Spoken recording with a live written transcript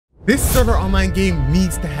This server online game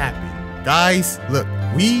needs to happen. Guys, look,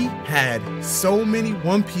 we had so many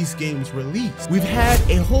One Piece games released. We've had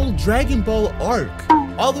a whole Dragon Ball arc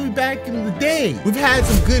all the way back in the day. We've had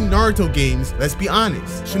some good Naruto games, let's be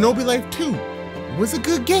honest. Shinobi Life 2 was a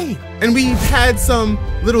good game. And we've had some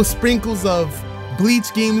little sprinkles of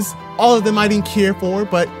Bleach games. All of them I didn't care for,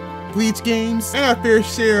 but Bleach games, and our fair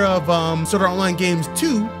share of Sword Art Online games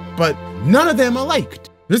too, but none of them I liked.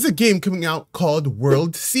 There's a game coming out called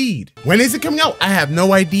World Seed. When is it coming out? I have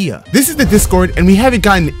no idea. This is the Discord, and we haven't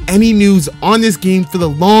gotten any news on this game for the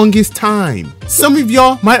longest time. Some of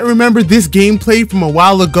y'all might remember this gameplay from a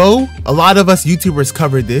while ago. A lot of us YouTubers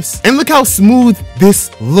covered this, and look how smooth this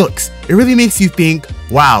looks. It really makes you think,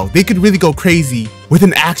 wow, they could really go crazy with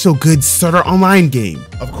an actual good Sword Art Online game.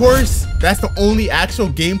 Of course, that's the only actual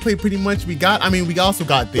gameplay pretty much we got. I mean, we also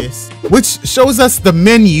got this, which shows us the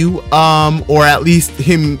menu, or at least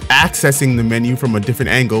him accessing the menu from a different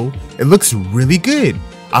angle. It looks really good.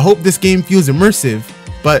 I hope this game feels immersive,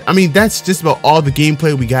 but I mean, that's just about all the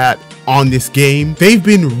gameplay we got on this game. They've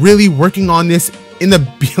been really working on this in the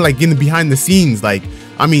behind the scenes. Like,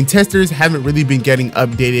 I mean, testers haven't really been getting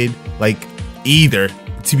updated like either.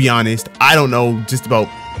 To be honest, I don't know just about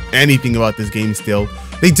anything about this game still.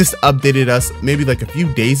 They just updated us maybe like a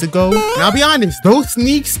few days ago. And I'll be honest, those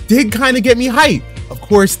sneaks did kind of get me hyped. Of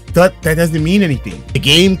course, that doesn't mean anything. The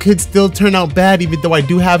game could still turn out bad, even though I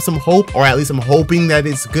do have some hope, or at least I'm hoping that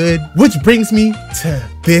it's good. Which brings me to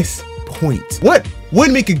this point. What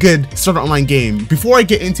would make a good Sword Art Online game? Before I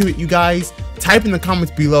get into it, you guys, type in the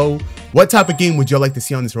comments below, what type of game would y'all like to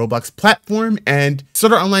see on this Roblox platform? And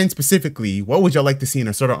Sword Art Online specifically, what would y'all like to see in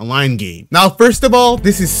a Sword Art Online game? Now, first of all,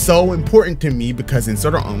 this is so important to me because in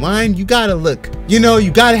Sword Art Online, you gotta look,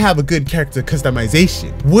 you gotta have a good character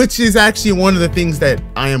customization, which is actually one of the things that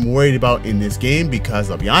I am worried about in this game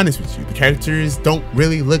because I'll be honest with you, the characters don't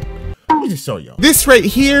really look. Let me just show y'all. This right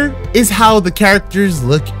here is how the characters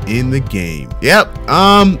look in the game. Yep.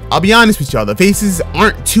 I'll be honest with y'all. The faces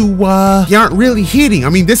aren't too, they aren't really hitting. I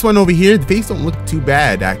mean, this one over here, the face don't look too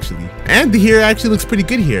bad actually. And the hair actually looks pretty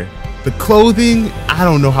good here. The clothing, I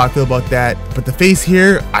don't know how I feel about that, but the face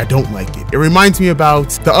here, I don't like it. It reminds me about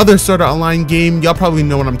the other Sword Art Online game. Y'all probably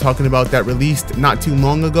know what I'm talking about, that released not too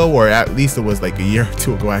long ago, or at least it was like a year or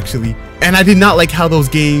two ago actually. And I did not like how those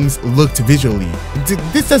games looked visually.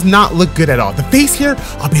 This does not look good at all. The face here,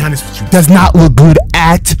 I'll be honest with you, does not look good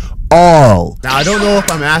at all. Now, I don't know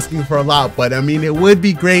if I'm asking for a lot, but I mean, it would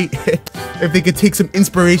be great if they could take some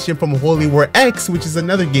inspiration from Holy War X, which is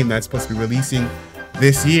another game that's supposed to be releasing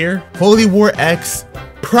this year. Holy War X,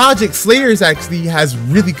 Project Slayers actually has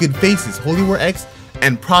really good faces. Holy War X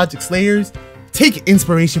and Project Slayers, take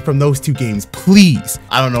inspiration from those two games, please.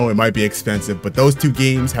 I don't know, it might be expensive, but those two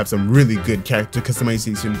games have some really good character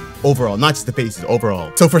customization overall, not just the faces,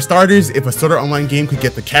 overall. So for starters, if a Sword Art Online game could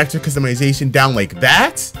get the character customization down like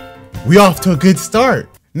that, we off to a good start.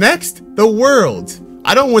 Next, the world.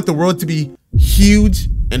 I don't want the world to be huge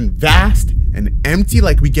and vast and empty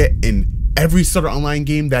like we get in every Sword Art Online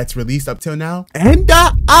game that's released up till now. And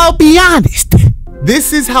I'll be honest,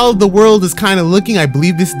 this is how the world is kind of looking. I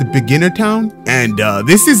believe this is the beginner town, and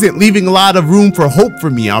this isn't leaving a lot of room for hope for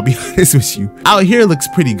me, I'll be honest with you. Out here looks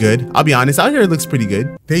pretty good. I'll be honest, out here it looks pretty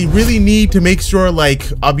good. They really need to make sure, like,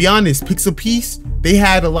 I'll be honest, Pixel Peace, they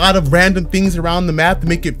had a lot of random things around the map to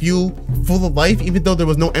make it feel full of life, even though there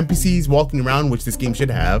was no NPCs walking around, which this game should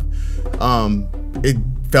have. It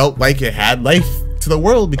felt like it had life to the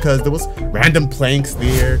world because there was random planks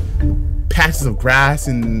there, patches of grass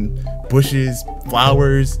and bushes,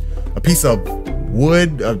 flowers, a piece of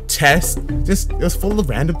wood, a chest. Just, it was full of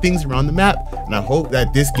random things around the map. And I hope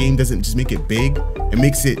that this game doesn't just make it big, it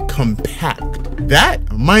makes it compact.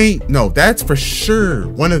 That's for sure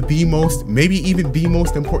one of the most, maybe even the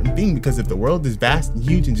most important thing, because if the world is vast and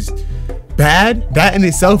huge and just bad, that in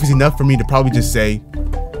itself is enough for me to probably just say,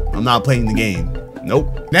 I'm not playing the game.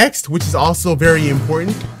 Nope. Next, which is also very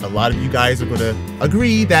important, a lot of you guys are gonna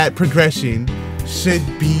agree that progression should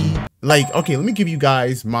be like, okay, let me give you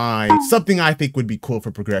guys something I think would be cool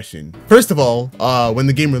for progression. First of all, when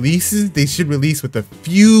the game releases, they should release with a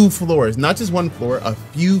few floors, not just one floor, a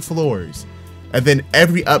few floors. And then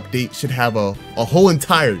every update should have a whole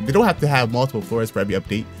entire, they don't have to have multiple floors for every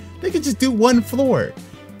update. They could just do one floor.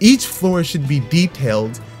 Each floor should be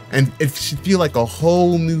detailed and it should feel like a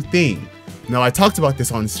whole new thing. Now, I talked about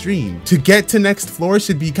this on stream. To get to next floor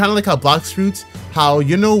should be kind of like how Blox Fruits, how,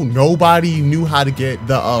 nobody knew how to get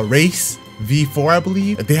the race V4, I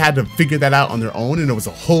believe. They had to figure that out on their own, and it was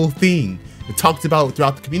a whole thing. It talked about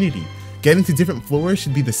throughout the community. getting to different floors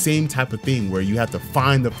should be the same type of thing where you have to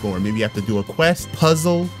find the floor. Maybe you have to do a quest,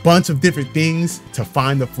 puzzle, bunch of different things to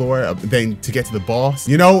find the floor, then to get to the boss.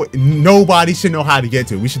 You know, nobody should know how to get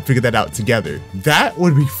to it. We should figure that out together. That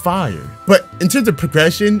would be fire. But in terms of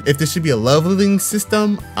progression, if there should be a leveling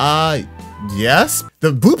system, yes.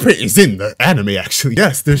 The blueprint is in the anime, actually.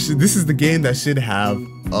 Yes, this is the game that should have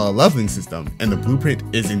a leveling system, and the blueprint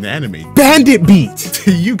is in the anime. Bandit Beat!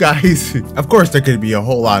 You guys, of course there could be a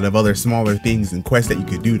whole lot of other smaller things and quests that you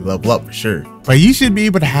could do to level up for sure. But you should be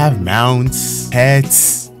able to have mounts,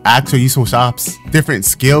 pets, actual useful shops, different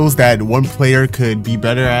skills that one player could be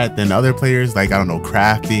better at than other players, like, I don't know,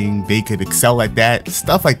 crafting, they could excel at that,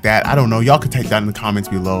 stuff like that. I don't know, y'all could type that in the comments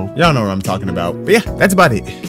below. Y'all know what I'm talking about. But yeah, that's about it.